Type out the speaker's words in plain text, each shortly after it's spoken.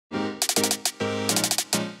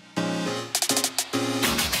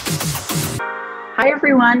Hi,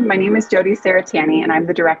 everyone. My name is Jody Saratani, and I'm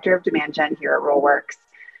the Director of Demand Gen here at RollWorks.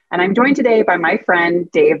 And I'm joined today by my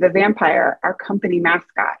friend, Dave the Vampire, our company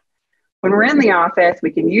mascot. When we're in the office,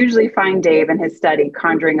 we can usually find Dave in his study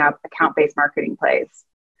conjuring up account-based marketing plays.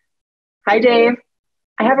 Hi, Dave.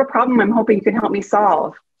 I have a problem I'm hoping you can help me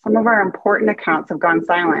solve. Some of our important accounts have gone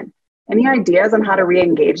silent. Any ideas on how to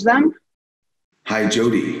re-engage them? Hi,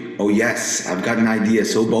 Jody. Oh, yes, I've got an idea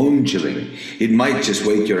so bone-chilling, it might just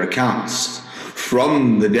wake your accounts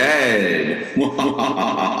from the dead.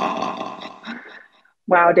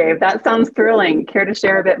 Wow, Dave, that sounds thrilling. Care to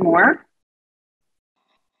share a bit more?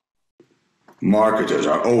 Marketers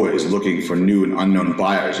are always looking for new and unknown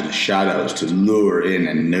buyers in the shadows to lure in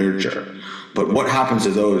and nurture. But what happens to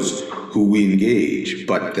those who we engage,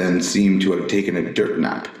 but then seem to have taken a dirt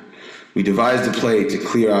nap? We devised a play to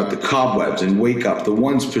clear out the cobwebs and wake up the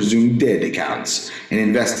once presumed dead accounts and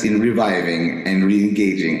invest in reviving and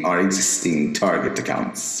re-engaging our existing target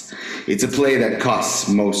accounts. It's a play that costs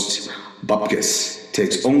most bupkis,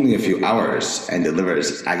 takes only a few hours, and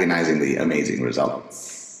delivers agonizingly amazing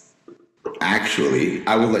results. Actually,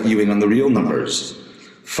 I will let you in on the real numbers.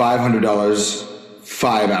 $500,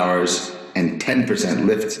 5 hours, and 10%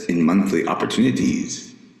 lift in monthly opportunities.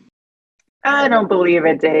 I don't believe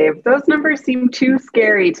it, Dave. Those numbers seem too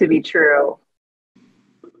scary to be true.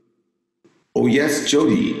 Oh yes,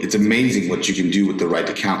 Jody, it's amazing what you can do with the right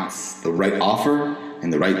accounts, the right offer,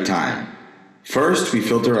 and the right time. First, we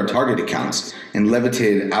filtered our target accounts and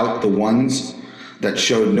levitated out the ones that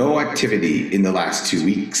showed no activity in the last 2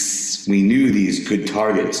 weeks. We knew these good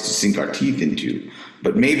targets to sink our teeth into,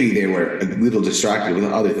 but maybe they were a little distracted with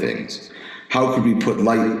other things. How could we put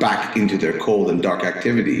light back into their cold and dark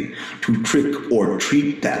activity to trick or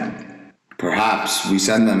treat them? Perhaps we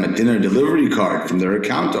send them a dinner delivery card from their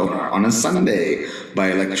account owner on a Sunday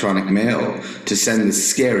by electronic mail to send the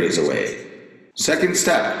scaries away. Second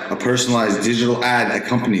step, a personalized digital ad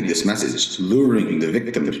accompanied this message, luring the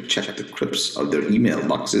victim to check the crypts of their email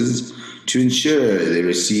boxes to ensure they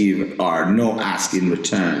receive our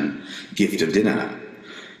no-ask-in-return gift of dinner.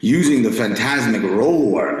 Using the phantasmic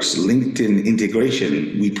RollWorks LinkedIn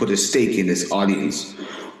integration, we put a stake in this audience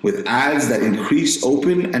with ads that increase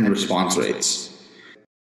open and response rates.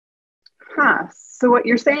 So what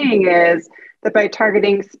you're saying is that by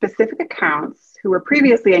targeting specific accounts who were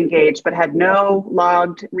previously engaged but had no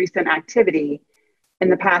logged recent activity in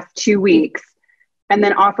the past 2 weeks, and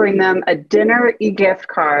then offering them a dinner e-gift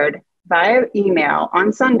card via email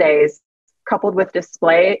on Sundays, coupled with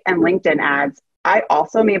display and LinkedIn ads, I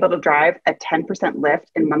also am able to drive a 10% lift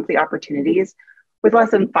in monthly opportunities with less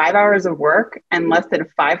than 5 hours of work and less than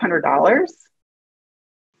 $500?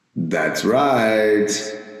 That's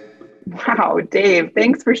right. Wow, Dave,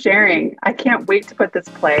 thanks for sharing. I can't wait to put this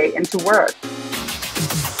play into work.